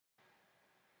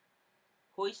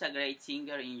Who is a great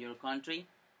singer in your country?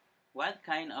 What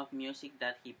kind of music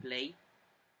does he play?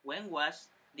 When was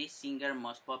this singer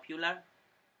most popular?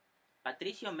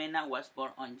 Patricio Mena was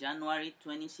born on January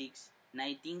 26,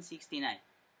 1969.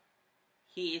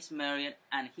 He is married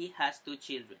and he has two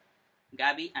children,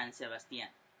 Gaby and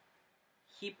Sebastian.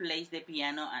 He plays the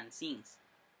piano and sings.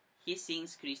 He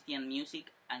sings Christian music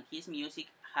and his music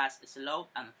has slow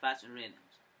and fast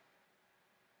rhythms.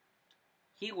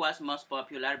 He was most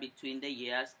popular between the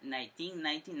years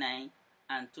 1999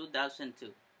 and 2002,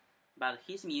 but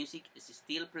his music is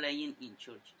still playing in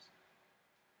churches.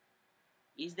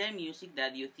 Is there music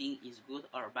that you think is good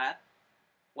or bad?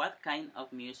 What kind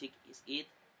of music is it?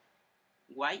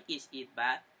 Why is it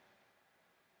bad?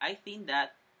 I think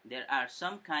that there are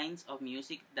some kinds of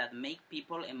music that make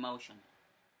people emotional.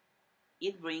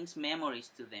 It brings memories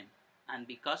to them, and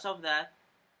because of that,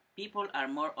 people are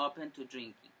more open to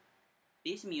drinking.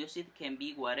 This music can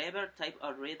be whatever type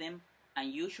of rhythm,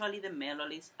 and usually the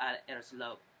melodies are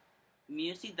slow.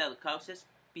 Music that causes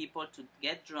people to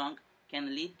get drunk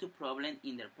can lead to problems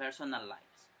in their personal life.